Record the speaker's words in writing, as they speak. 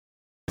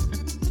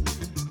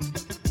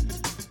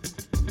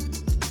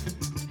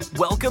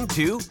Welcome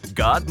to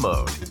God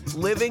Mode,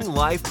 living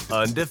life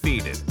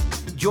undefeated.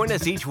 Join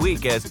us each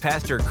week as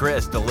Pastor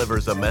Chris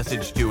delivers a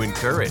message to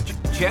encourage,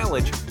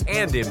 challenge,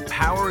 and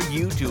empower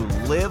you to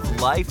live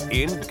life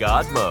in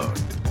God Mode.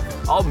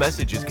 All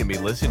messages can be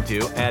listened to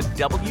at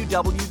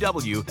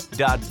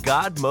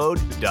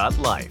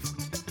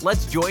www.godmode.life.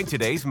 Let's join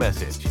today's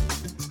message.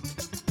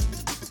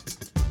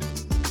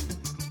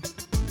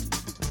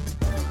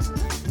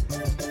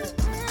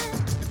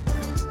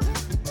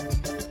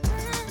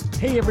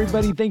 Hey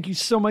everybody, thank you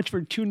so much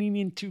for tuning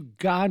into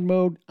God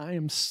Mode. I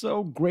am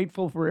so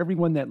grateful for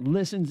everyone that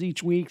listens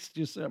each week. It's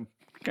just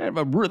kind of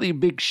a really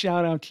big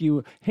shout out to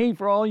you. Hey,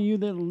 for all you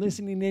that are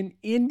listening in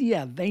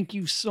India, thank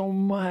you so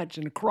much.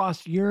 And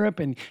across Europe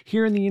and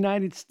here in the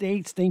United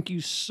States, thank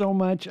you so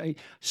much. I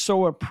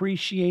so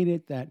appreciate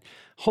it that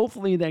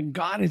hopefully that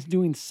God is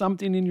doing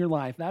something in your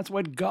life. That's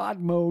what God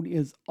Mode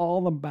is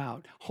all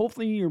about.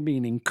 Hopefully you're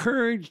being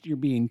encouraged, you're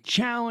being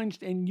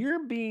challenged, and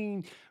you're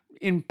being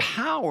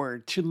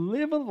empowered to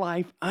live a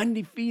life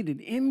undefeated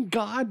in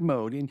God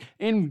mode.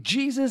 And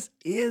Jesus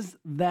is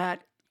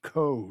that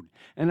code.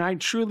 And I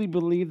truly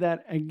believe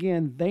that.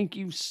 Again, thank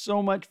you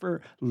so much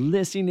for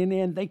listening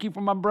in. Thank you for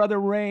my brother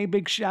Ray.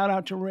 Big shout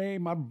out to Ray.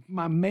 My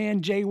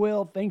man Jay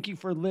Will. Thank you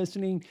for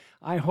listening.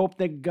 I hope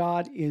that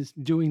God is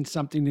doing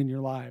something in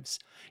your lives.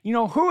 You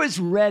know, who is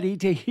ready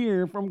to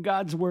hear from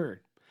God's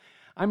word?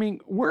 I mean,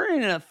 we're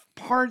in a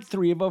part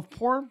 3 of a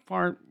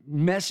 4-part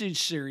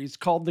message series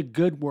called The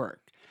Good Work.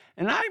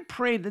 And I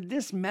pray that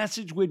this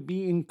message would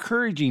be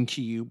encouraging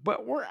to you,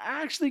 but we're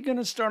actually going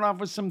to start off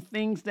with some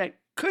things that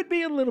could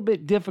be a little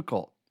bit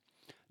difficult.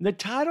 The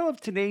title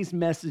of today's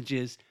message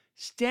is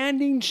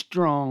Standing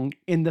Strong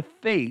in the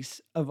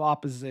Face of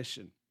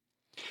Opposition.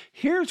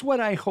 Here's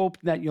what I hope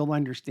that you'll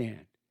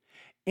understand.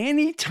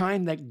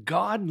 Anytime that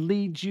God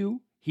leads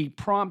you, He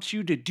prompts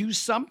you to do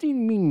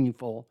something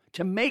meaningful,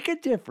 to make a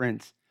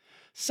difference,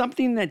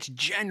 something that's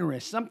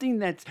generous, something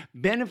that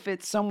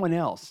benefits someone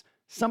else,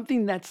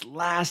 something that's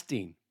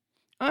lasting.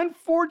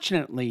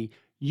 Unfortunately,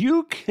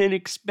 you can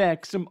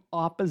expect some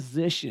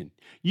opposition.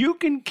 You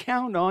can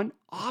count on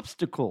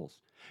obstacles.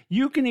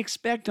 You can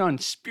expect on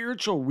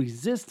spiritual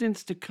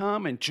resistance to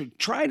come and to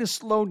try to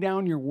slow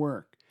down your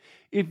work.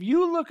 If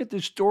you look at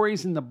the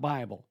stories in the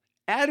Bible,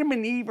 Adam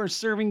and Eve are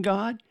serving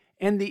God,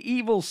 and the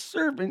evil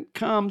servant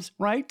comes,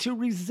 right, to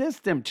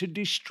resist them, to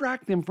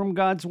distract them from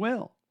God's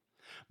will.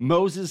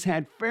 Moses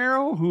had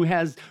Pharaoh,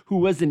 who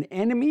was an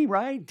enemy,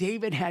 right?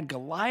 David had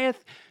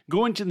Goliath.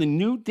 Going to the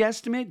New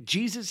Testament,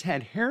 Jesus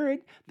had Herod,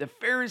 the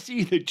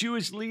Pharisee, the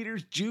Jewish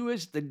leaders,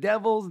 the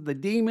devils, the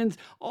demons,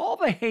 all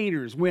the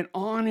haters went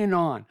on and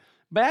on.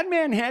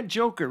 Batman had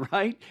Joker,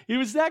 right? It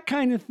was that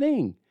kind of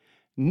thing.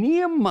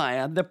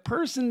 Nehemiah, the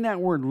person that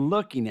we're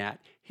looking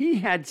at, he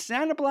had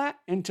Sanballat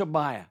and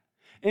Tobiah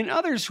and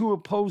others who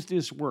opposed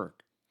his work.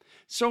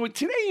 So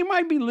today you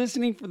might be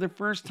listening for the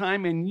first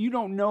time and you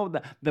don't know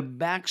the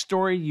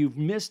backstory. You've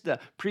missed the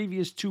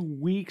previous 2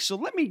 weeks. So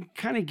let me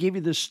kind of give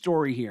you the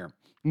story here.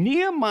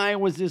 Nehemiah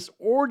was this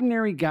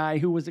ordinary guy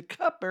who was a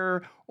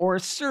cupbearer or a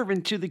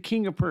servant to the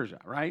king of Persia,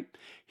 right?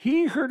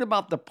 He heard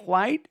about the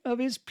plight of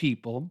his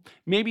people,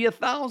 maybe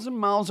 1,000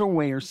 miles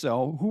away or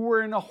so, who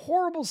were in a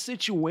horrible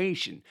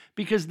situation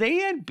because they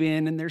had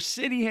been and their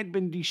city had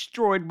been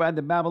destroyed by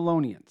the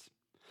Babylonians.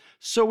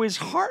 So his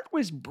heart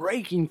was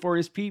breaking for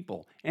his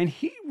people, and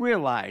he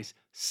realized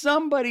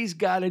somebody's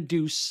got to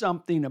do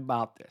something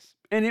about this,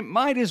 and it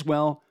might as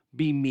well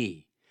be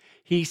me.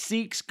 He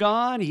seeks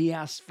God, he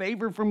asks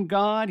favor from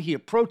God, he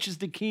approaches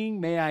the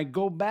king, may I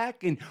go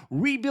back and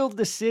rebuild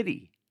the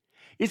city?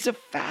 It's a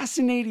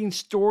fascinating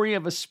story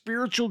of a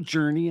spiritual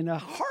journey and a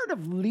heart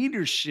of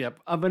leadership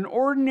of an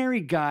ordinary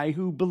guy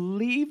who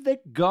believed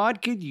that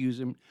God could use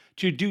him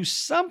to do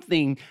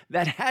something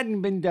that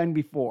hadn't been done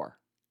before.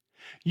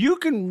 You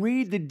can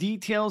read the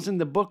details in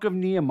the book of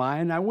Nehemiah,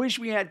 and I wish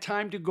we had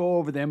time to go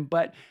over them,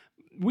 but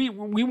we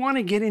want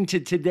to get into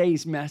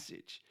today's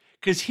message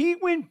because he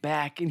went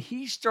back and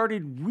he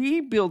started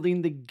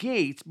rebuilding the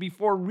gates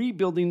before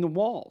rebuilding the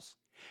walls.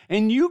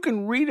 And you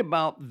can read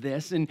about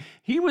this, and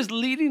he was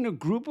leading a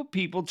group of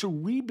people to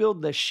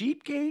rebuild the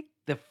sheep gate,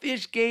 the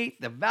fish gate,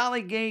 the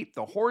valley gate,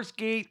 the horse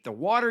gate, the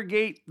water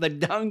gate, the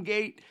dung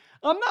gate.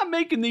 I'm not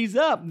making these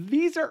up.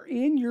 These are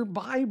in your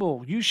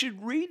Bible. You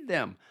should read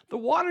them. The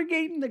water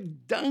gate and the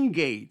dung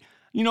gate.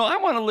 You know, I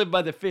want to live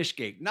by the fish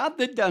gate, not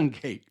the dung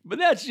gate, but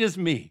that's just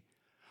me.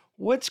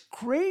 What's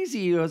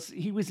crazy is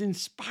he was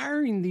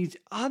inspiring these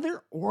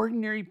other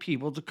ordinary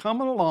people to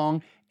come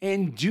along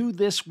and do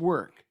this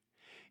work.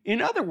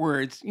 In other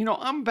words, you know,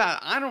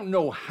 I don't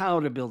know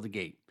how to build a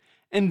gate.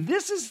 And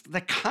this is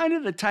the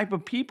type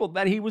of people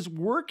that he was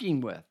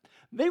working with.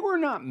 They were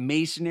not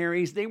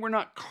mercenaries. They were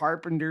not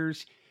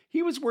carpenters.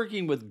 He was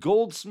working with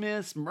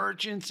goldsmiths,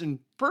 merchants, and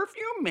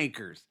perfume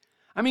makers.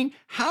 I mean,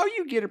 how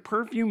you get a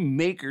perfume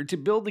maker to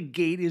build a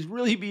gate is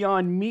really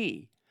beyond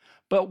me.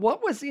 But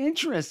what was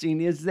interesting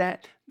is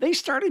that they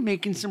started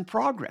making some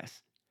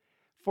progress.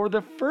 For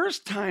the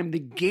first time, the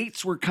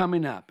gates were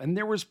coming up and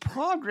there was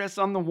progress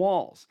on the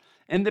walls.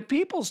 And the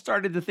people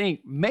started to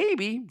think,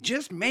 maybe,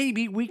 just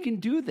maybe, we can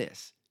do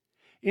this.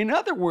 In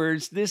other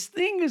words, this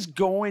thing is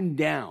going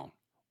down.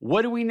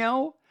 What do we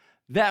know?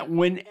 That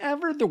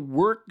whenever the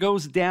work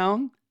goes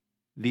down,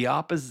 the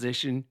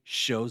opposition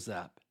shows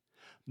up.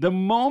 The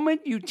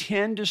moment you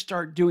tend to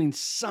start doing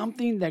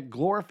something that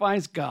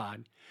glorifies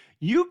God,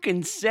 you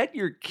can set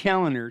your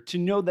calendar to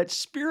know that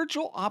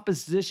spiritual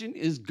opposition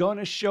is going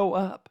to show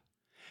up.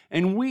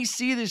 And we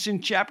see this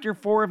in chapter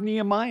 4 of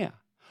Nehemiah.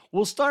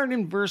 We'll start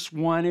in verse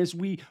 1 as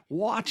we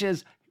watch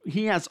as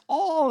he has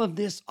all of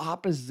this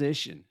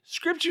opposition.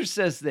 Scripture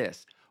says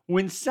this: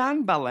 when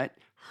Sanballat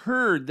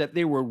heard that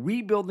they were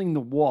rebuilding the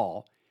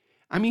wall,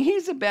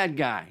 he's a bad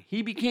guy.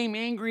 He became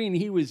angry and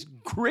he was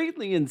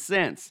greatly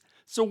incensed.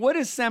 So what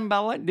does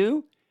Sanballat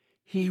do?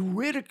 He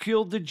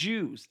ridiculed the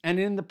Jews. And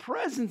in the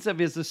presence of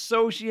his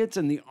associates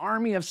and the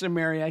army of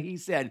Samaria, he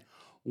said,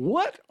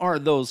 "What are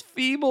those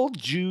feeble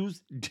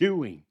Jews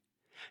doing?"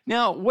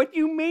 Now, what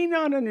you may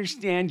not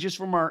understand just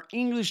from our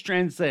English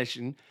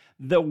translation,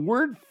 the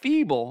word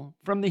feeble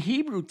from the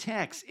Hebrew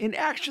text, it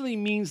actually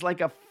means like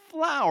a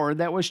flower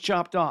that was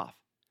chopped off.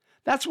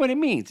 That's what it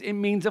means. It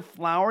means a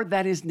flower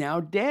that is now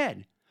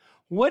dead.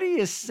 What he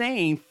is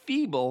saying,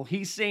 feeble,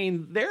 he's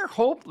saying they're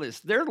hopeless,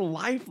 they're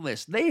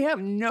lifeless, they have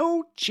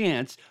no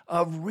chance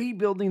of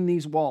rebuilding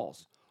these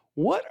walls.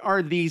 What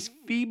are these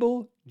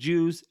feeble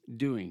Jews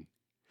doing?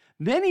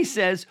 Then he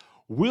says,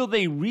 will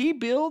they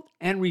rebuild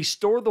and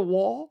restore the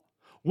wall?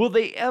 Will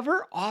they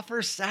ever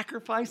offer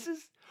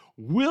sacrifices?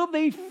 Will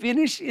they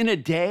finish in a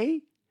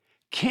day?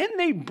 Can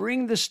they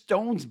bring the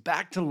stones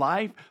back to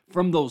life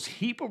from those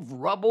heap of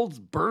rubbles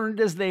burned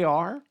as they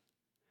are?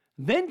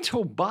 Then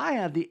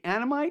Tobiah the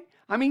Ammonite,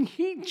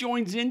 he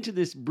joins into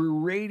this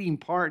berating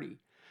party.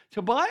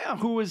 Tobiah,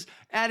 who was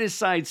at his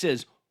side,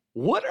 says,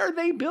 "What are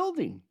they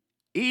building?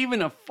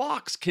 Even a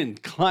fox can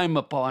climb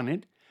upon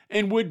it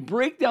and would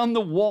break down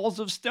the walls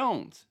of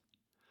stones."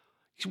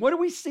 So what do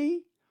we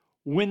see?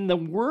 When the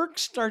work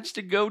starts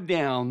to go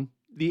down,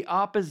 the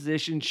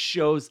opposition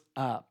shows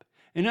up.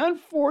 And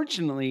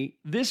unfortunately,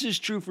 this is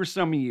true for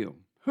some of you.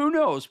 Who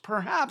knows?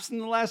 Perhaps in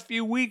the last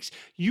few weeks,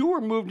 you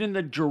were moved in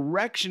the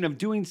direction of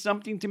doing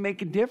something to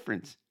make a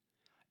difference.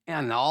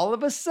 And all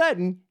of a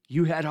sudden,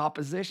 you had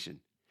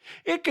opposition.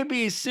 It could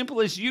be as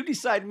simple as you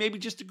decide maybe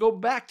just to go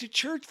back to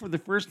church for the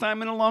first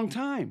time in a long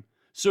time.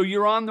 So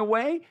you're on the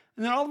way,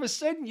 and then all of a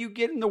sudden you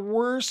get in the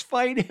worst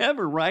fight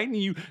ever, right? And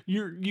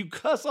you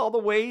cuss all the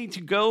way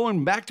to go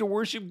and back to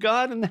worship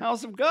God in the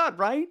house of God,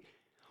 right?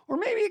 Or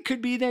maybe it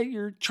could be that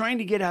you're trying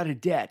to get out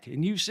of debt,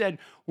 and you said,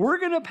 "We're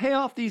going to pay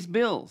off these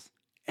bills."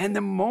 And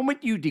the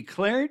moment you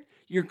declare it,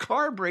 your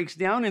car breaks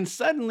down, and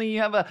suddenly you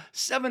have a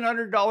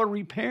 $700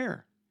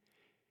 repair.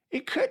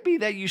 It could be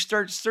that you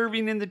start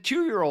serving in the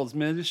 2-year-olds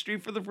ministry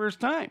for the first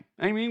time.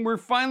 We're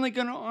finally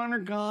going to honor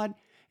God.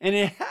 And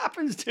it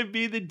happens to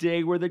be the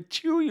day where the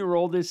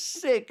 2-year-old is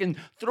sick and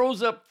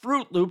throws up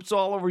Fruit Loops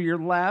all over your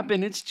lap,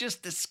 and it's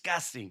just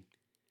disgusting.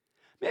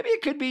 Maybe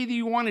it could be that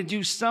you want to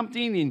do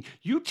something and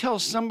you tell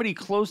somebody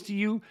close to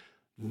you,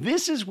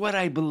 "This is what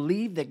I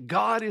believe that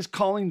God is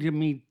calling to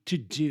me to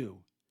do."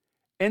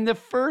 And the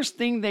first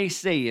thing they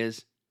say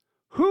is,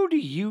 "Who do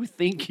you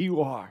think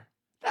you are?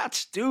 That's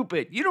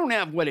stupid. You don't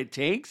have what it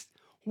takes.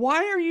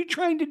 Why are you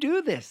trying to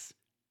do this?"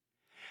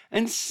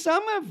 And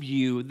some of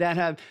you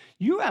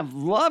have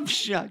love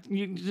shut.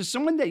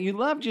 Someone that you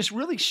love just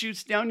really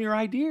shoots down your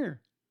idea.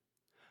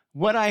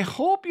 What I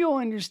hope you'll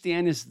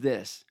understand is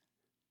this: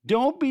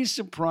 don't be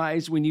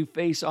surprised when you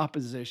face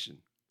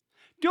opposition.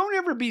 Don't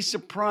ever be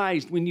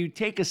surprised when you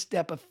take a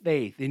step of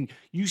faith and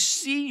you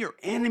see your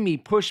enemy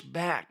push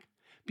back,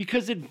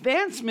 because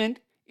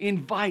advancement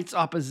invites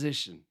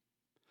opposition.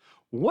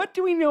 What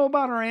do we know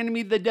about our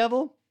enemy, the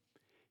devil?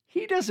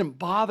 He doesn't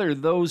bother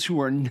those who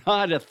are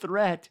not a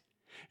threat.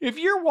 If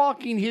you're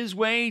walking his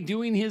way,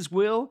 doing his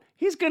will,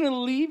 he's going to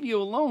leave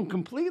you alone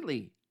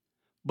completely.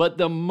 But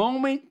the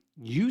moment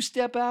you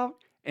step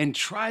out and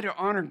try to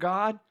honor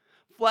God,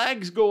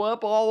 flags go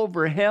up all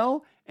over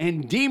hell,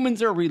 and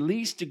demons are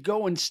released to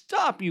go and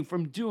stop you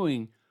from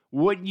doing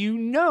what you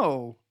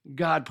know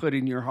God put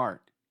in your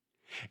heart.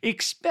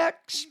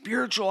 Expect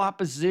spiritual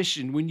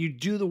opposition when you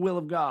do the will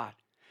of God.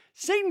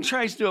 Satan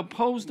tries to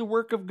oppose the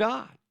work of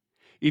God.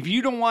 If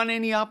you don't want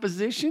any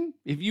opposition,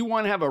 if you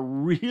want to have a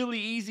really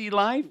easy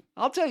life,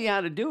 I'll tell you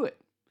how to do it.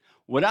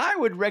 What I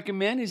would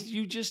recommend is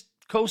you just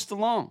coast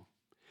along.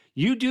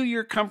 You do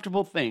your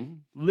comfortable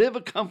thing, live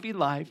a comfy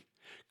life,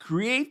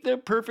 create the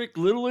perfect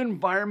little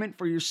environment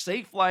for your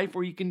safe life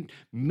where you can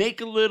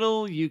make a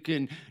little, you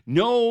can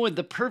know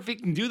the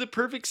perfect, and do the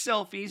perfect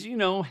selfies,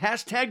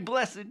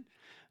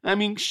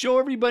 #blessed. Show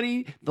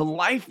everybody the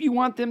life you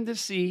want them to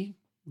see.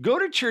 Go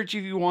to church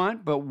if you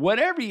want, but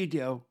whatever you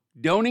do,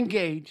 don't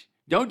engage.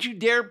 Don't you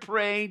dare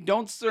pray,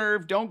 don't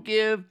serve, don't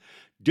give,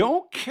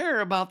 don't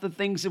care about the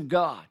things of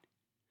God.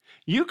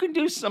 You can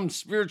do some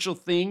spiritual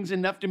things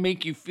enough to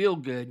make you feel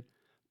good,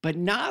 but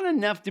not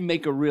enough to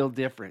make a real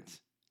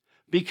difference.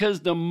 Because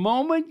the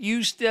moment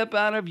you step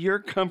out of your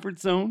comfort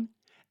zone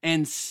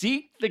and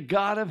seek the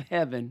God of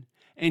heaven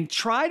and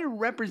try to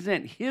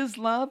represent his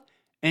love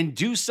and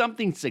do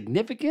something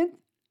significant?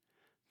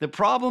 The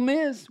problem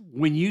is,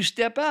 when you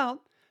step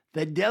out,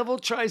 the devil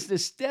tries to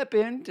step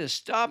in to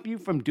stop you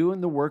from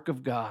doing the work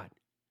of God.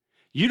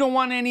 You don't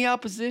want any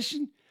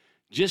opposition?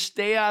 Just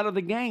stay out of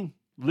the game.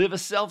 Live a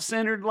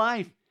self-centered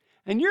life,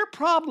 and you're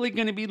probably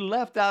going to be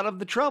left out of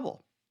the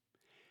trouble.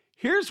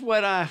 Here's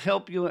what I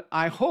hope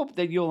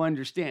that you'll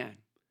understand.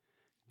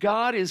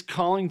 God is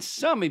calling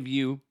some of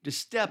you to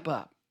step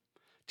up,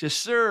 to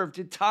serve,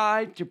 to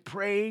tithe, to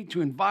pray,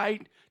 to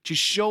invite, to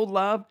show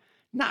love,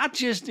 not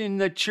just in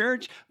the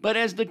church, but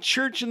as the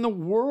church in the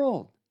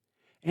world.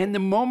 And the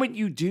moment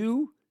you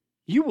do,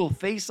 you will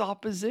face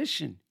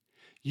opposition.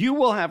 You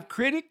will have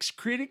critics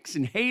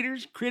and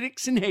haters,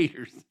 critics and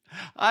haters.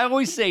 I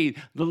always say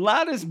the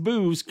loudest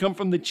boos come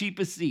from the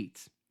cheapest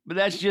seats, but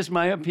that's just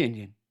my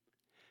opinion.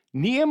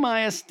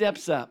 Nehemiah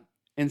steps up,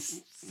 and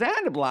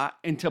Sanballat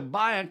and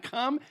Tobiah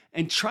come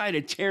and try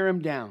to tear him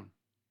down.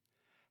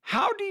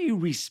 How do you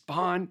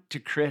respond to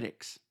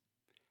critics?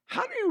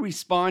 How do you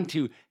respond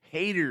to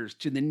haters,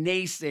 to the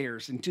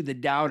naysayers, and to the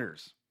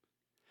doubters?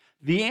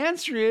 The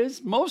answer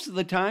is, most of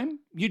the time,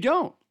 you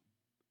don't.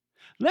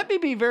 Let me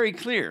be very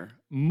clear.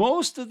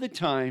 Most of the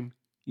time,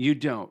 you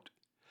don't.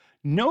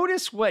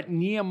 Notice what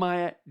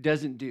Nehemiah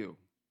doesn't do.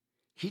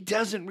 He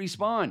doesn't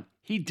respond.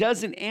 He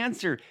doesn't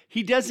answer.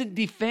 He doesn't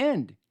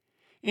defend.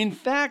 In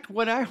fact,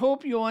 what I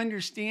hope you'll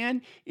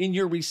understand in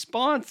your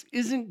response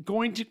isn't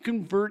going to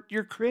convert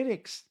your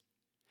critics.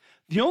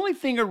 The only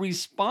thing a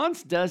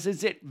response does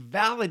is it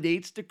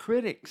validates the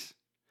critics.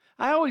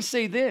 I always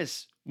say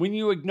this, when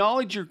you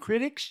acknowledge your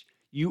critics,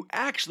 you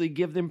actually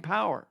give them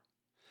power.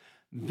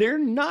 They're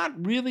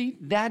not really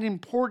that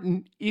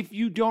important if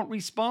you don't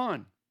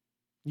respond.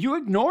 You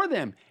ignore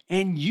them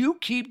and you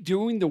keep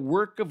doing the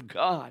work of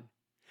God.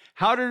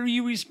 How do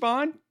you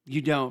respond?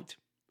 You don't.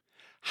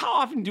 How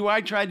often do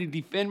I try to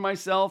defend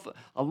myself?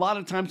 A lot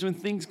of times when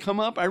things come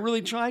up, I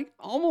really try.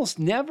 Almost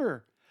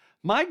never.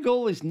 My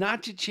goal is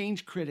not to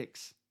change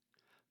critics.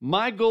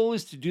 My goal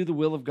is to do the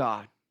will of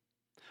God.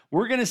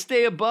 We're going to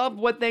stay above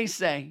what they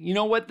say. You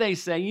know what they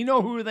say. You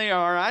know who they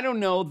are. I don't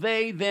know.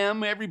 They,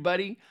 them,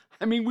 everybody.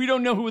 I mean, we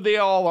don't know who they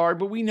all are,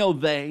 but we know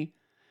they.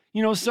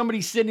 You know,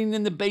 somebody sitting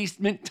in the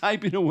basement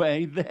typing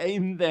away, they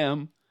and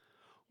them.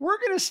 We're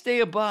going to stay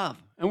above,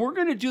 and we're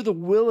going to do the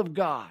will of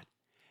God.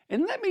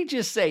 And let me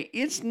just say,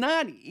 it's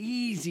not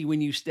easy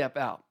when you step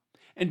out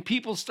and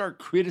people start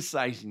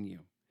criticizing you.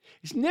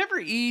 It's never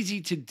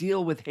easy to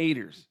deal with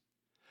haters,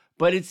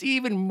 but it's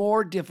even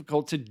more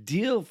difficult to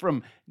deal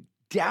from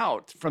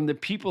doubt from the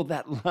people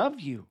that love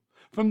you,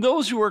 from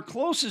those who are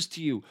closest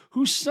to you,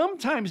 who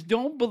sometimes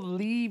don't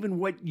believe in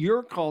what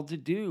you're called to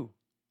do.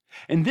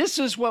 And this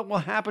is what will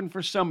happen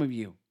for some of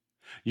you.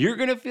 You're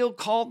going to feel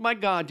called by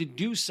God to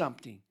do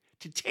something,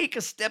 to take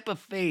a step of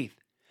faith,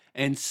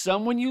 and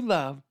someone you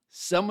love,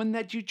 someone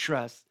that you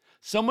trust,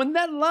 someone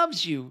that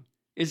loves you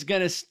is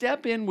going to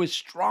step in with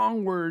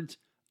strong words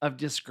of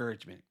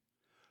discouragement.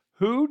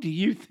 Who do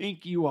you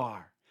think you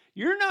are?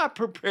 You're not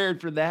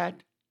prepared for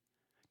that.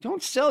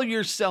 Don't sell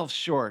yourself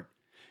short.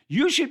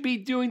 You should be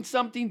doing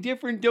something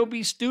different. Don't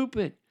be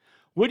stupid.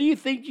 What do you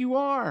think you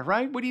are,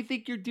 right? What do you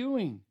think you're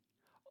doing?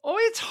 Oh,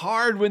 it's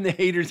hard when the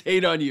haters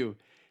hate on you.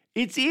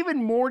 It's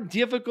even more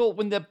difficult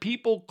when the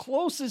people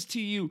closest to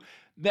you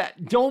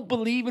that don't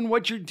believe in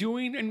what you're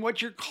doing and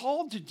what you're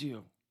called to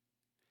do.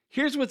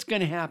 Here's what's going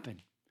to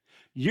happen.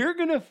 You're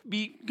going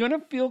to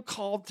feel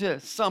called to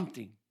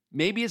something.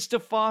 Maybe it's to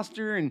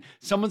foster, and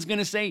someone's going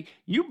to say,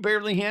 you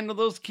barely handle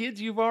those kids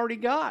you've already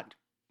got.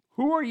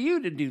 Who are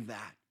you to do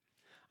that?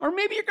 Or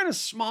maybe you're going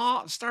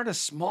to start a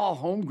small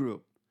home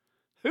group.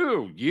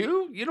 Who?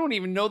 You? You don't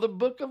even know the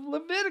book of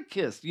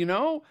Leviticus, you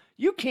know?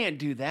 You can't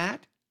do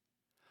that.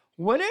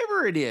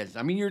 Whatever it is.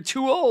 I mean, you're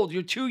too old,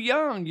 you're too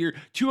young, you're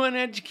too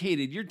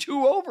uneducated, you're too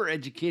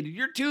overeducated,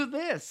 you're too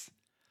this.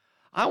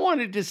 I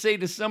wanted to say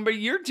to somebody,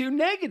 you're too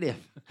negative.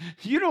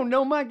 You don't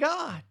know my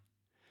God.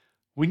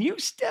 When you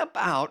step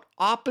out,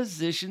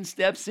 opposition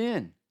steps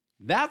in.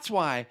 That's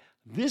why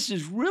this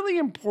is really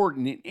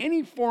important in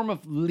any form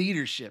of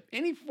leadership,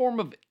 any form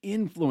of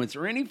influence,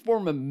 or any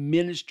form of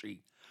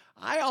ministry.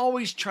 I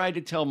always try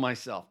to tell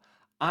myself,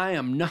 I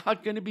am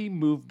not going to be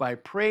moved by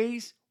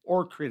praise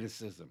or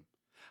criticism.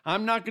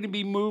 I'm not going to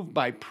be moved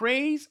by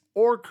praise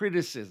or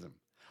criticism.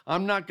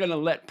 I'm not going to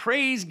let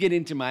praise get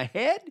into my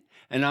head,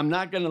 and I'm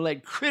not going to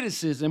let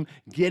criticism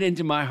get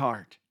into my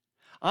heart.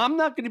 I'm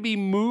not going to be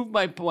moved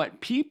by what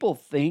people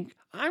think.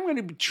 I'm going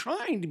to be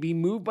trying to be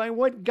moved by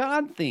what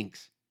God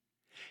thinks.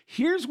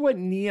 Here's what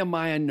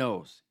Nehemiah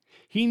knows.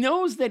 He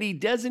knows that he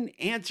doesn't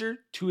answer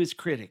to his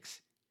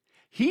critics.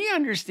 He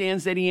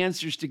understands that he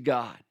answers to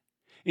God.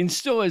 And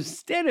so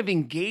instead of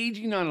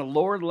engaging on a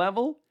lower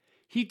level,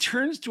 he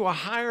turns to a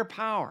higher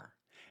power.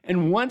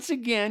 And once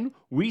again,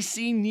 we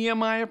see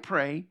Nehemiah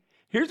pray.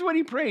 Here's what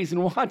he prays,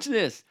 and watch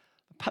this.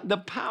 The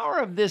power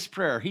of this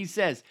prayer, he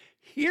says,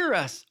 hear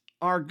us,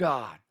 our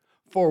God,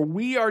 for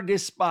we are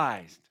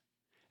despised.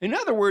 In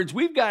other words,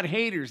 we've got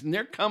haters, and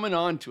they're coming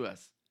on to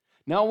us.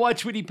 Now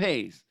watch what he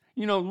pays.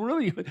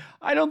 Really,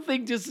 I don't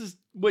think this is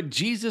what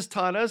Jesus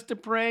taught us to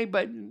pray,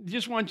 but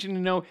just want you to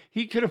know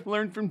he could have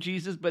learned from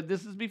Jesus, but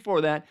this is before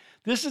that.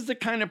 This is the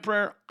kind of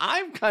prayer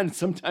I've kind of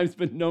sometimes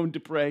been known to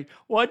pray.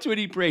 Watch what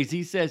he prays.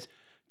 He says,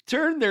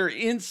 turn their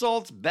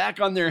insults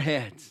back on their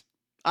heads.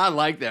 I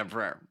like that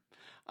prayer.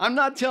 I'm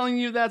not telling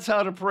you that's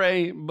how to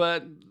pray,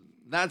 but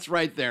that's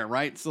right there,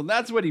 right? So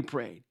that's what he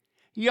prayed.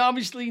 He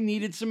obviously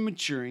needed some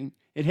maturing.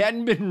 It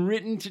hadn't been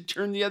written to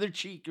turn the other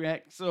cheek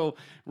yet. So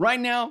right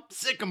now,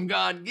 sick them,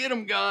 God. Get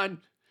them, God.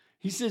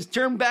 He says,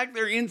 turn back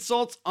their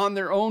insults on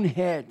their own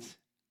heads.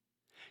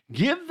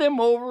 Give them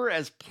over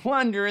as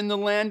plunder in the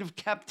land of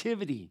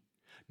captivity.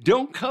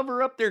 Don't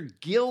cover up their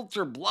guilt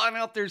or blot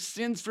out their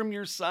sins from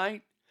your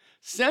sight.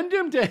 Send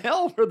them to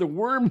hell where the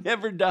worm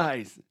never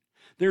dies.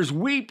 There's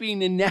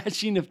weeping and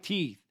gnashing of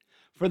teeth,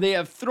 for they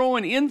have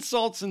thrown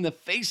insults in the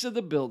face of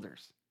the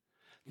builders.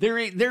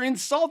 They're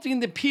insulting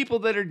the people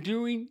that are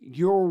doing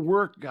your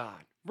work,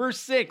 God. Verse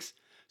 6,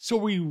 so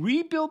we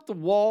rebuilt the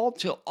wall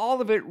till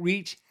all of it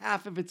reached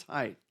half of its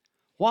height.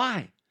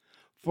 Why?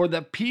 For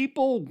the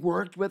people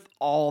worked with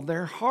all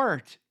their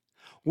heart.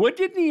 What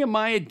did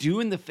Nehemiah do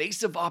in the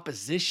face of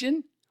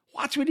opposition?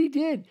 Watch what he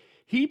did.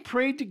 He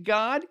prayed to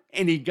God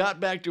and he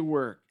got back to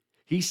work.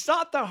 He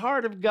sought the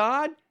heart of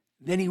God,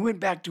 then he went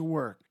back to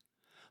work.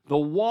 The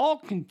wall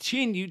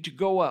continued to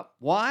go up.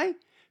 Why?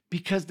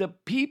 Because the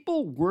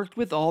people worked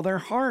with all their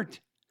heart.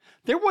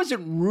 There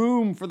wasn't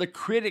room for the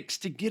critics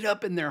to get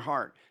up in their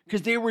heart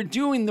because they were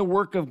doing the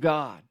work of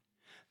God.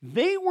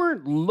 They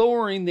weren't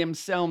lowering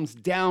themselves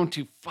down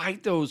to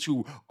fight those who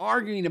were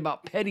arguing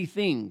about petty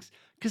things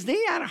because they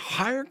had a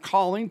higher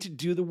calling to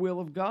do the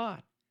will of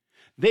God.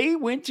 They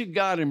went to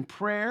God in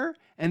prayer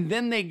and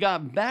then they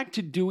got back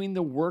to doing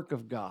the work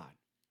of God.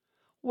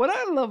 What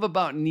I love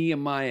about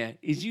Nehemiah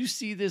is you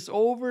see this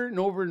over and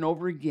over and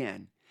over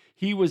again.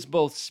 He was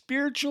both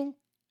spiritual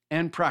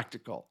and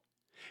practical.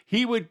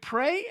 He would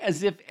pray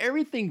as if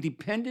everything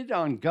depended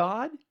on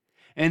God,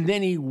 and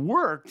then he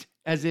worked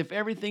as if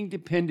everything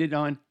depended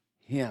on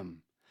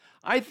him.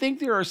 I think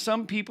there are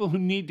some people who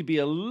need to be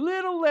a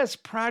little less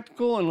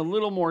practical and a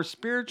little more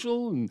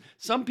spiritual, and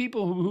some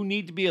people who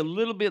need to be a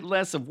little bit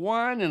less of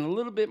one and a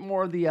little bit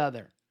more of the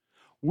other.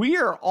 We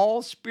are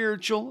all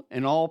spiritual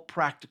and all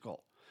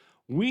practical.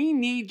 We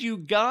need you,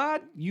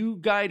 God. You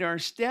guide our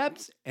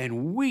steps,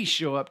 and we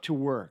show up to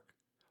work.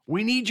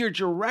 We need your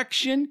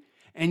direction,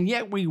 and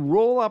yet we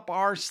roll up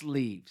our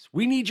sleeves.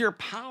 We need your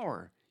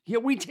power,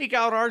 yet we take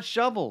out our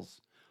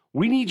shovels.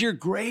 We need your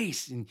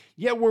grace, and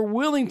yet we're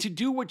willing to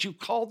do what you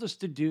called us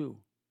to do.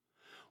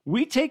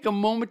 We take a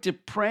moment to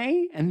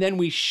pray, and then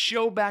we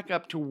show back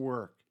up to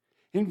work.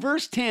 In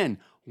verse 10,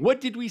 what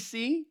did we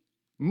see?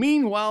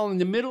 Meanwhile, in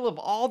the middle of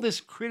all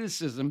this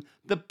criticism,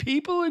 the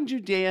people in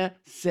Judea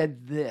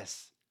said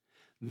this.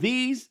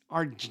 These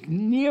are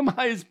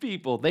Nehemiah's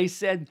people. They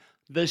said,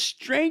 the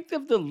strength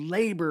of the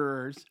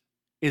laborers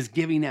is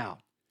giving out,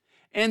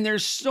 and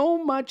there's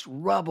so much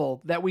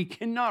rubble that we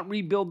cannot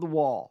rebuild the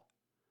wall.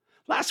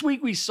 Last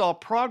week we saw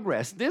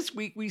progress. This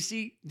week we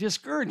see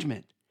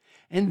discouragement.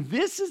 And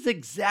this is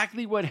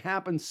exactly what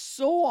happens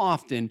so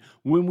often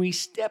when we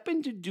step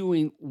into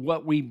doing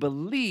what we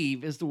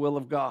believe is the will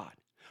of God.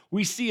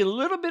 We see a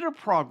little bit of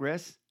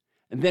progress,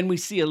 and then we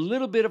see a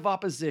little bit of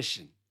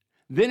opposition.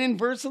 Then in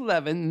verse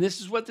 11,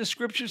 this is what the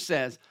scripture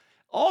says,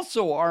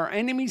 also our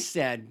enemies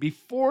said,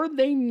 before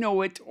they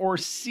know it or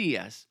see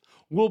us,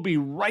 we'll be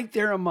right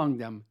there among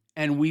them,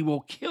 and we will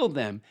kill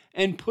them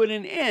and put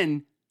an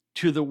end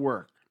to the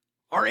work.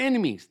 Our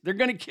enemies, they're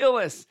going to kill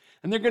us,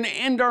 and they're going to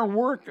end our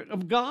work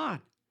of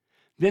God.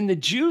 Then the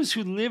Jews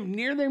who lived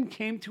near them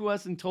came to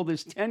us and told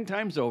us 10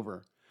 times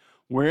over,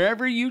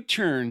 wherever you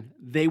turn,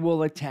 they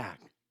will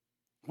attack.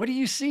 What do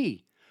you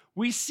see?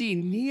 We see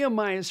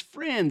Nehemiah's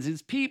friends,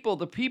 his people,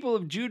 the people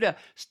of Judah,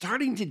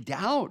 starting to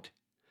doubt.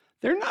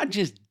 They're not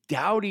just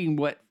doubting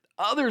what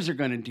others are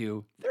going to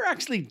do. They're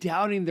actually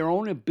doubting their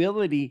own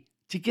ability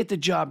to get the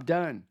job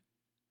done.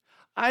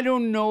 I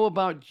don't know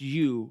about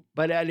you,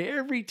 but at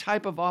every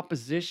type of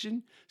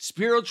opposition,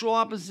 spiritual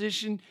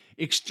opposition,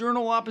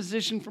 external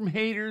opposition from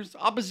haters,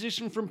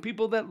 opposition from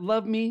people that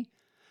love me,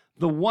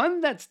 the one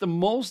that's the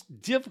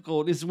most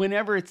difficult is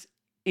whenever it's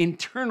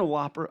internal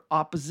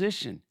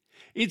opposition.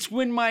 It's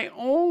when my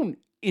own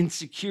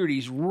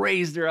insecurities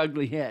raise their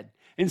ugly head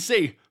and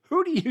say,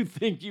 who do you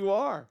think you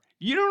are?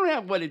 You don't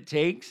have what it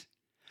takes.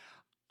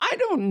 I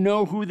don't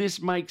know who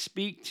this might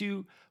speak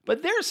to,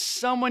 but there's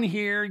someone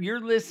here, you're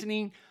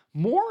listening,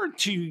 more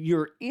to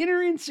your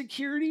inner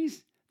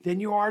insecurities than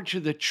you are to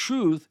the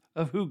truth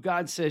of who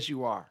God says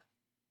you are.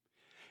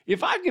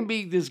 If I can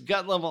be this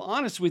gut level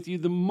honest with you,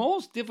 the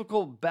most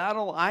difficult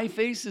battle I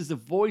face is the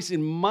voice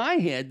in my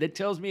head that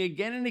tells me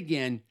again and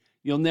again,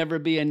 you'll never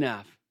be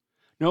enough.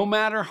 No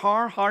matter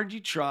how hard you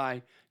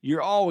try,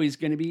 you're always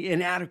going to be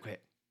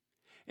inadequate.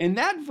 And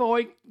that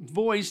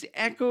voice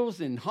echoes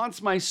and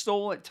haunts my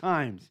soul at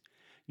times.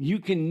 You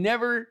can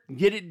never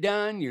get it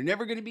done. You're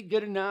never going to be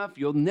good enough.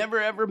 You'll never,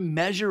 ever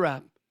measure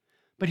up.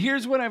 But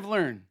here's what I've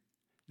learned.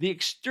 The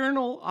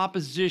external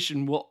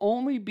opposition will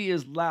only be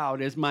as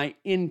loud as my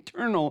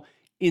internal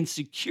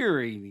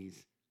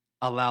insecurities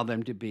allow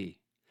them to be.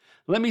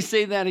 Let me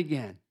say that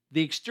again.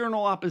 The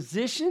external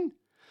opposition,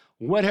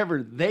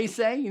 whatever they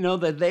say,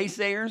 the they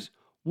sayers,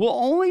 will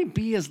only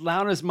be as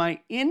loud as my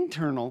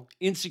internal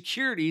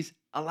insecurities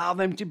allow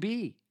them to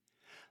be.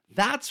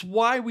 That's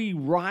why we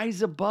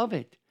rise above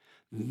it.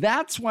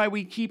 That's why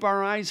we keep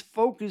our eyes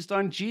focused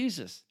on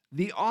Jesus,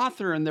 the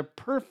author and the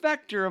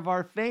perfecter of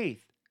our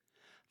faith.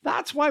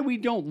 That's why we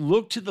don't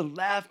look to the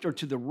left or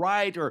to the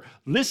right or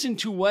listen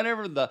to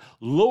whatever the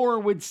lower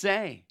would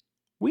say.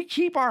 We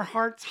keep our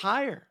hearts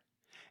higher.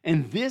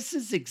 And this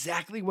is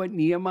exactly what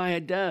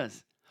Nehemiah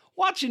does.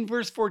 Watch in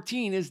verse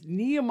 14 as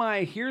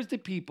Nehemiah hears the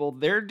people.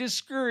 They're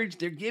discouraged.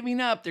 They're giving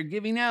up. They're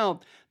giving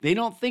out. They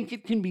don't think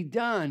it can be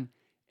done.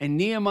 And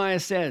Nehemiah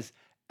says,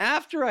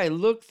 after I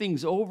look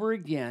things over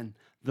again,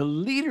 the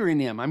leader in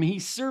him,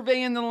 he's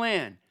surveying the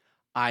land.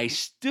 I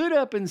stood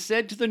up and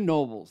said to the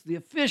nobles, the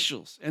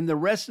officials, and the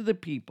rest of the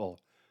people,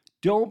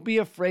 don't be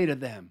afraid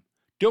of them.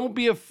 Don't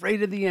be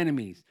afraid of the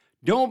enemies.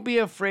 Don't be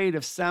afraid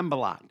of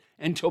Sanballat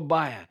and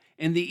Tobiah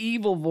and the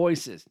evil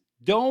voices.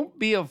 Don't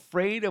be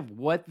afraid of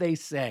what they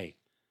say.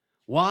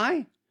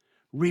 Why?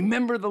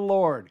 Remember the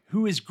Lord,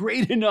 who is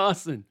great and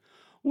awesome.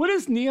 What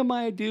does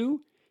Nehemiah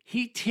do?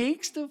 He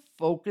takes the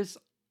focus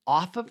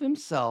off of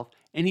himself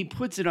and he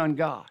puts it on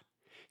God.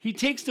 He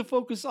takes the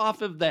focus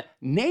off of the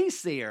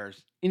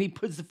naysayers and he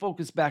puts the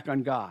focus back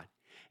on God.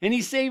 And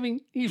he's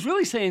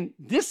really saying,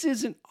 this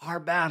isn't our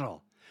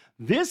battle.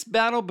 This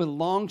battle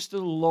belongs to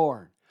the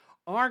Lord.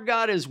 Our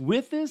God is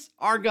with us,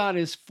 our God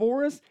is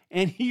for us,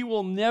 and he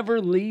will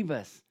never leave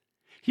us.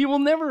 He will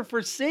never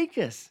forsake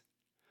us.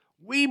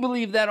 We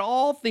believe that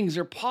all things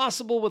are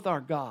possible with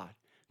our God.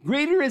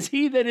 Greater is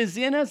he that is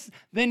in us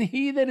than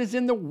he that is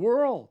in the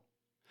world.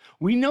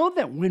 We know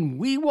that when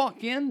we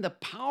walk in, the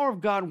power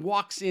of God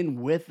walks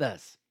in with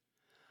us.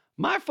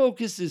 My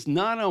focus is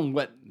not on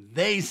what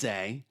they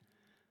say.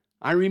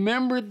 I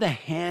remember the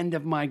hand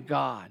of my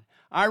God.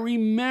 I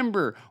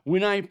remember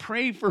when I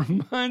prayed for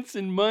months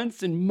and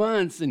months and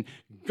months, and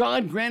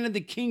God granted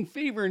the king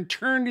favor and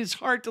turned his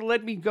heart to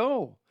let me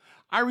go.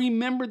 I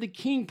remember the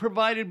king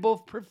provided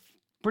both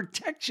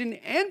protection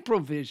and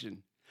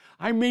provision.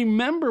 I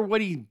remember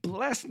what he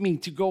blessed me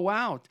to go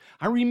out.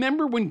 I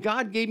remember when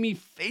God gave me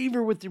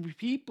favor with the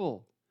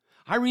people.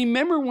 I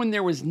remember when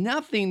there was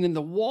nothing and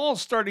the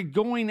walls started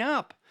going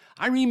up.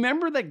 I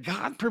remember that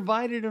God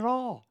provided it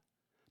all,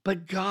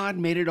 but God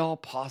made it all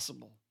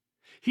possible.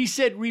 He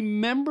said,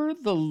 remember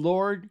the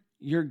Lord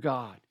your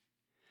God.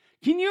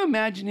 Can you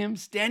imagine him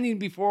standing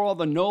before all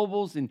the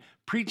nobles and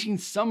preaching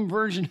some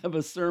version of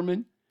a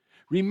sermon?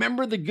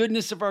 Remember the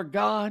goodness of our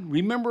God.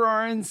 Remember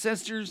our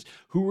ancestors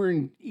who were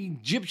in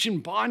Egyptian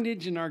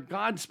bondage and our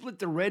God split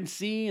the Red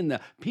Sea and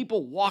the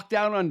people walked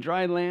out on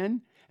dry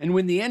land. And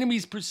when the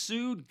enemies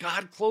pursued,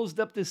 God closed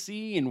up the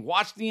sea and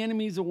washed the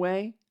enemies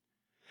away.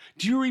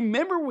 Do you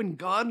remember when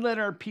God led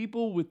our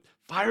people with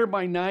fire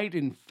by night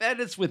and fed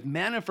us with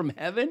manna from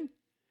heaven?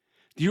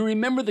 Do you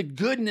remember the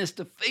goodness,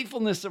 the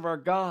faithfulness of our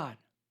God?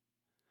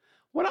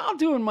 What I'll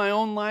do in my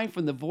own life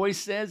when the voice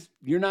says,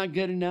 you're not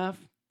good enough,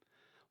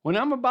 when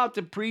I'm about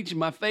to preach and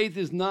my faith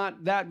is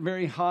not that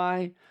very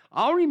high,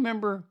 I'll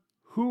remember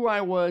who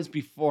I was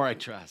before I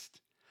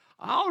trust.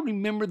 I'll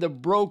remember the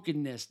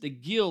brokenness, the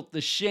guilt, the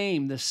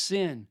shame, the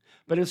sin.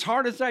 But as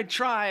hard as I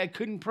try, I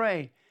couldn't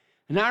pray.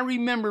 And I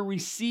remember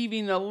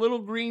receiving a little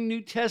green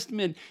New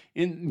Testament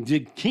in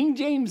the King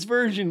James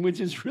Version, which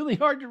is really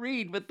hard to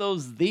read, with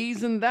those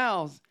these and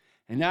thous.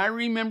 And I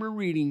remember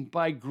reading,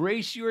 by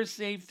grace you are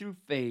saved through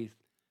faith,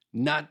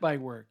 not by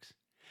works.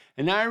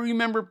 And I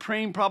remember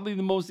praying probably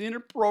the most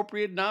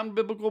inappropriate,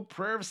 non-biblical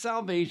prayer of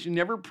salvation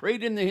ever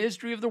prayed in the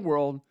history of the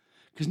world,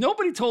 because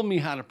nobody told me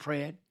how to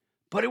pray it,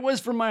 but it was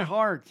from my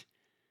heart.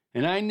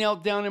 And I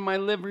knelt down in my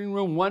living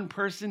room, one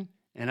person,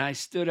 and I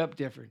stood up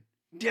different.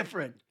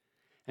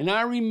 And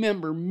I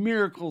remember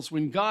miracles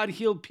when God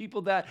healed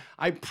people that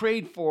I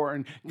prayed for,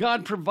 and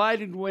God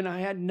provided when I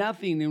had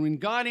nothing, and when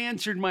God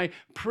answered my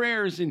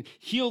prayers and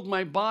healed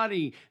my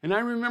body. And I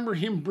remember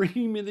him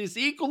bringing me this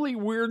equally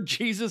weird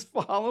Jesus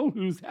follower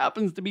who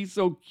happens to be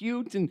so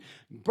cute, and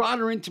brought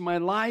her into my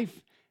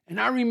life. And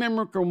I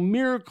remember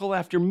miracle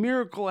after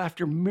miracle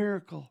after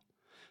miracle.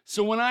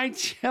 So when I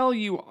tell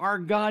you our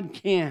God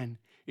can,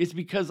 it's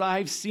because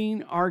I've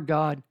seen our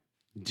God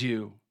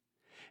do.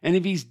 And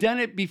if he's done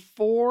it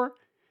before,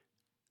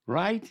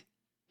 right,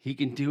 he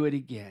can do it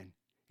again.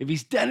 If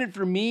he's done it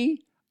for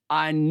me,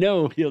 I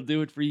know he'll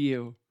do it for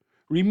you.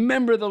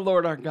 Remember the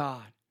Lord our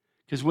God,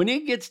 because when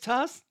it gets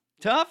tough,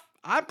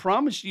 I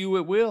promise you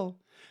it will.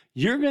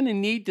 You're going to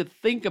need to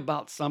think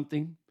about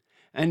something.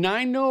 And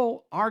I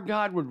know our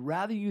God would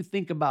rather you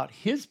think about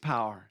his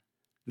power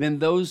than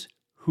those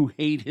who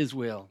hate his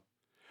will.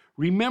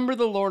 Remember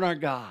the Lord our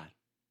God.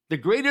 The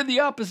greater the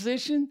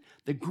opposition,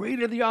 the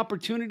greater the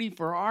opportunity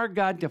for our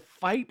God to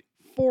fight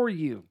for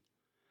you.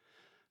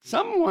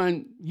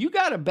 You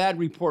got a bad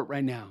report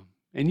right now,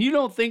 and you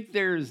don't think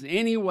there's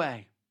any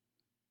way.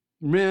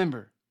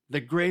 Remember,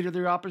 the greater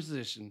the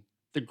opposition,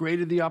 the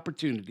greater the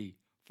opportunity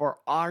for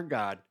our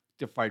God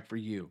to fight for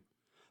you.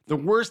 The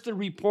worse the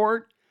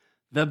report,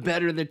 the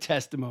better the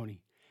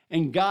testimony.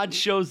 And God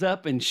shows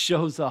up and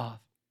shows off.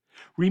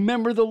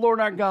 Remember the Lord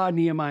our God,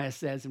 Nehemiah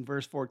says in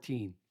verse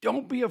 14.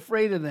 Don't be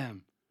afraid of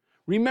them.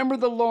 Remember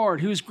the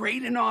Lord, who's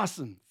great and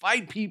awesome.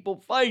 Fight, people,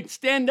 fight,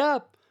 stand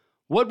up.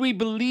 What we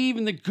believe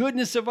in the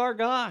goodness of our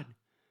God.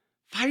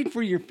 Fight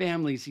for your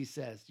families, he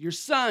says, your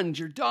sons,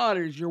 your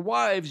daughters, your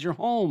wives, your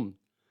home.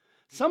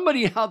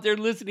 Somebody out there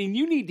listening,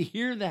 you need to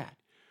hear that.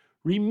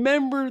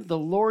 Remember the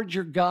Lord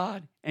your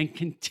God and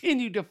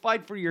continue to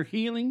fight for your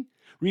healing.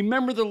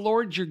 Remember the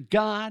Lord your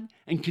God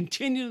and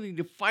continually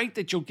to fight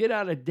that you'll get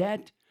out of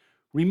debt.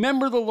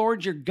 Remember the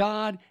Lord your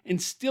God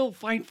and still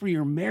fight for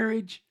your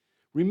marriage.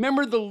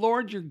 Remember the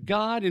Lord your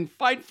God and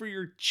fight for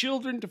your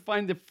children to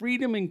find the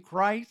freedom in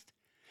Christ.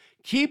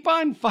 Keep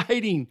on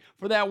fighting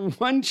for that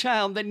one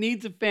child that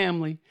needs a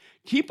family.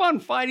 Keep on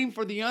fighting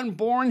for the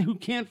unborn who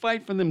can't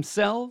fight for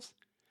themselves.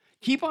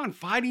 Keep on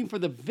fighting for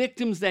the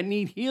victims that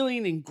need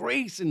healing and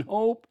grace and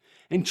hope,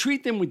 and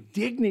treat them with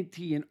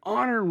dignity and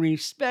honor and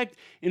respect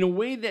in a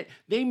way that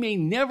they may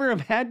never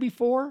have had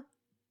before.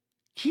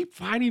 Keep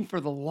fighting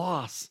for the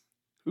lost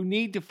who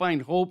need to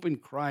find hope in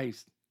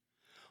Christ.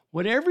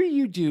 Whatever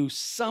you do,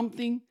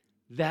 something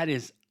that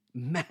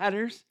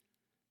matters,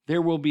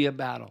 there will be a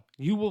battle.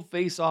 You will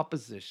face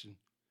opposition.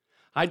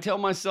 I tell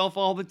myself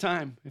all the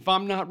time, if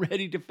I'm not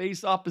ready to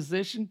face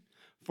opposition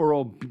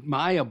for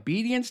my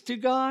obedience to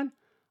God,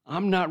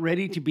 I'm not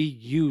ready to be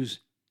used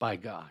by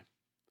God.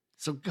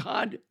 So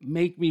God,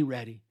 make me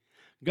ready.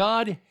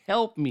 God,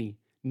 help me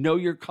know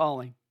your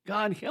calling.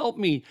 God, help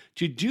me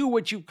to do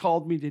what you've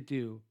called me to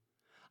do.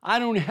 I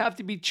don't have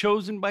to be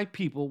chosen by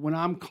people when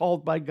I'm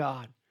called by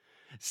God.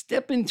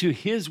 Step into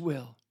his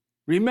will.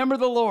 Remember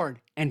the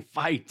Lord and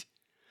fight.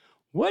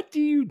 What do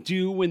you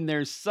do when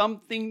there's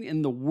something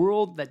in the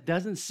world that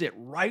doesn't sit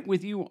right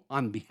with you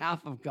on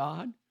behalf of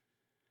God?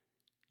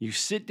 You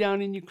sit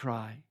down and you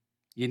cry.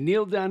 You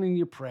kneel down and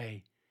you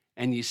pray,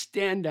 and you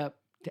stand up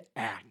to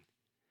act.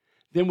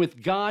 Then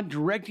with God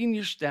directing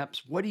your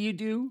steps, what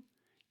do?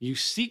 You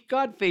seek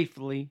God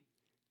faithfully.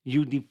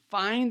 You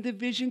define the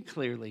vision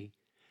clearly.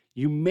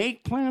 You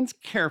make plans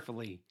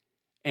carefully,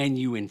 and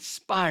you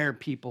inspire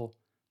people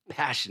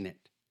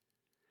passionate.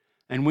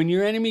 And when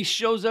your enemy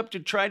shows up to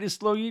try to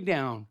slow you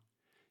down,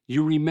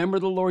 you remember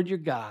the Lord your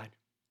God,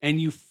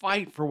 and you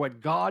fight for what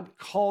God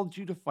called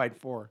you to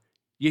fight for.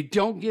 You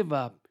don't give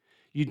up.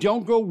 You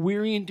don't grow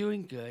weary in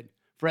doing good,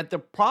 for at the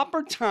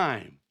proper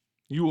time,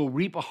 you will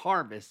reap a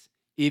harvest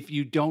if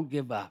you don't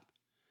give up.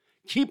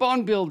 Keep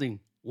on building,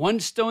 one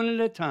stone at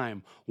a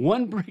time,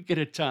 one brick at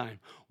a time,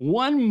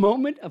 one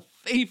moment of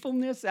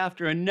faithfulness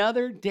after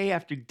another, day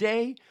after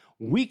day,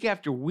 week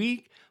after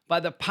week. By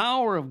the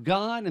power of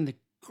God and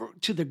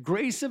to the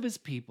grace of his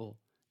people,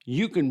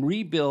 you can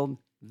rebuild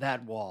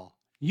that wall.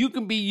 You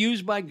can be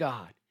used by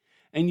God.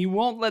 And you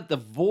won't let the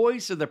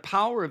voice or the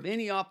power of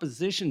any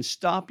opposition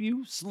stop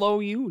you, slow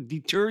you,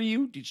 deter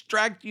you,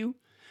 distract you,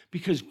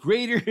 because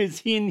greater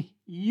is in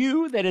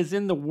you that is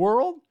in the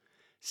world.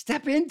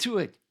 Step into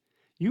it.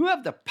 You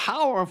have the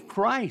power of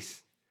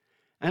Christ.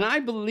 And I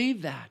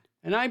believe that.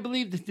 And I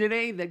believe that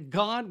today that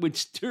God would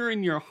stir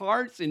in your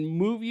hearts and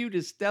move you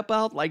to step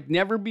out like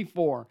never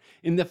before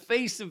in the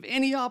face of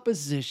any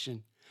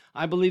opposition.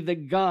 I believe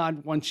that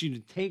God wants you to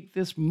take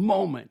this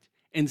moment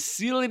and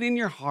seal it in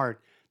your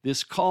heart,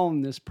 this call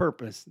and this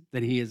purpose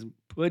that he has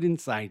put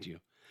inside you.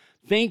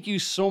 Thank you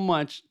so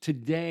much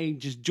today,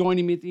 just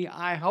joining me with me.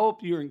 I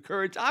hope you're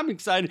encouraged. I'm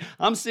excited.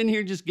 I'm sitting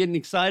here just getting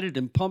excited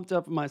and pumped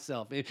up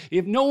myself.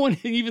 If no one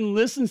even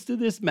listens to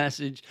this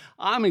message,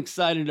 I'm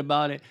excited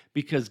about it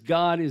because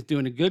God is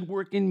doing a good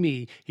work in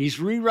me. He's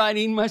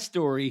rewriting my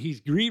story.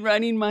 He's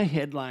rewriting my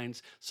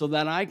headlines so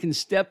that I can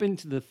step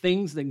into the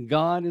things that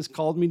God has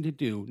called me to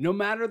do. No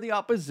matter the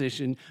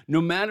opposition,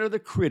 no matter the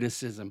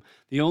criticism,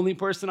 the only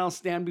person I'll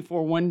stand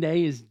before one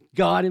day is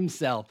God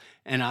himself,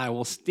 and I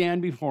will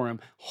stand before him,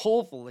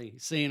 hopefully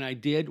saying I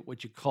did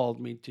what you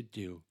called me to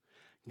do.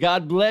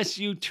 God bless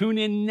you. Tune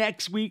in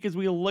next week as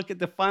we'll look at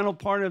the final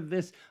part of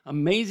this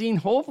amazing,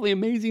 hopefully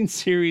amazing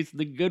series,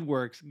 The Good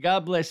Works.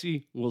 God bless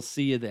you. We'll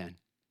see you then.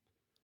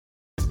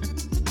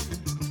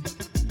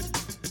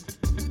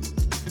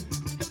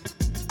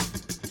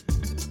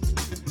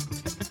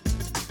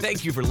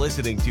 Thank you for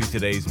listening to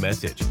today's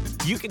message.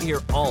 You can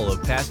hear all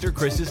of Pastor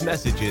Chris's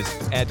messages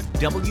at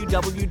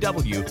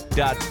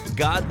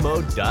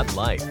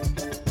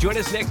www.godmode.life. Join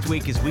us next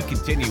week as we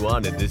continue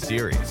on in this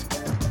series.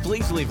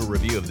 Please leave a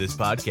review of this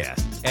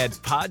podcast at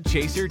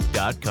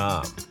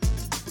podchaser.com.